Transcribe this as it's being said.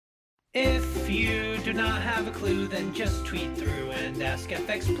If you do not have a clue, then just tweet through and ask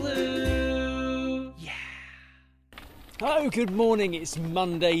FX Blue. Yeah. Oh, good morning. It's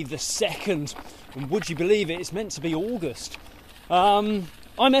Monday the 2nd, and would you believe it, it's meant to be August. I'm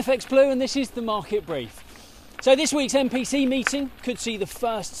FX Blue, and this is the Market Brief. So this week's MPC meeting could see the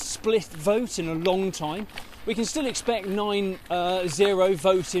first split vote in a long time. We can still expect 9-0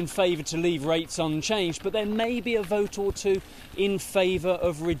 vote in favour to leave rates unchanged, but there may be a vote or two in favour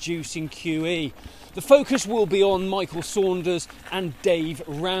of reducing QE. The focus will be on Michael Saunders and Dave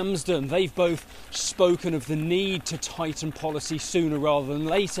Ramsden. They've both spoken of the need to tighten policy sooner rather than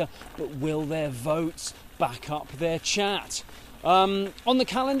later, but will their votes back up their chat? On the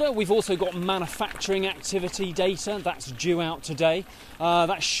calendar, we've also got manufacturing activity data that's due out today.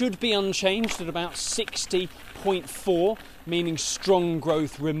 That should be unchanged at about 60.4, meaning strong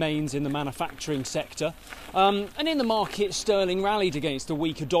growth remains in the manufacturing sector. And in the market, sterling rallied against a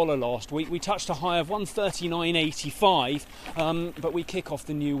weaker dollar last week. We touched a high of 139.85, but we kick off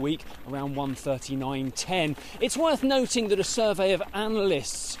the new week around 139.10. It's worth noting that a survey of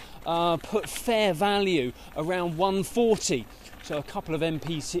analysts put fair value around 140. So a couple of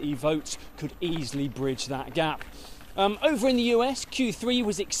MPC votes could easily bridge that gap. Over in the US, Q3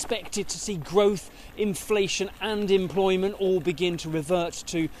 was expected to see growth, inflation and employment all begin to revert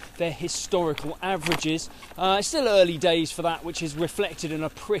to their historical averages. It's still early days for that, which is reflected in a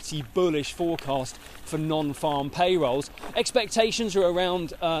pretty bullish forecast for non-farm payrolls. Expectations are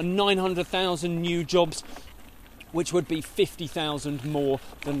around 900,000 new jobs, which would be 50,000 more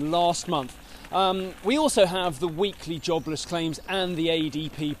than last month. We also have the weekly jobless claims and the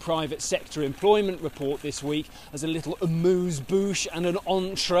ADP private sector employment report this week as a little amuse-bouche and an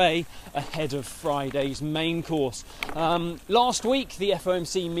entree ahead of Friday's main course. Last week the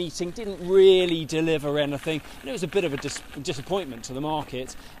FOMC meeting didn't really deliver anything, and it was a bit of a disappointment to the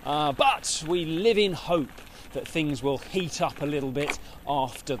market, but we live in hope that things will heat up a little bit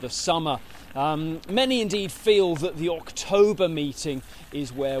after the summer. Many indeed feel that the October meeting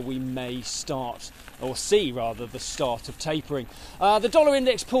is where we may start, or see rather, the start of tapering. The dollar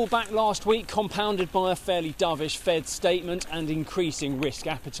index pulled back last week, compounded by a fairly dovish Fed statement and increasing risk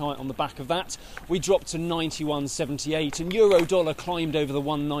appetite on the back of that. We dropped to 91.78 and euro dollar climbed over the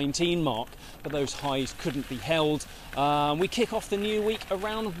 119 mark, but those highs couldn't be held. We kick off the new week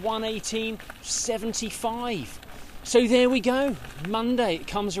around 118.75. So there we go, Monday, it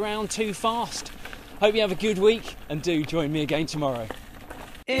comes around too fast. Hope you have a good week, and do join me again tomorrow.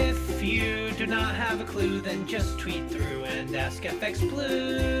 If you do not have a clue, then just tweet through and ask FX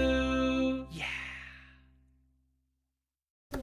Blue.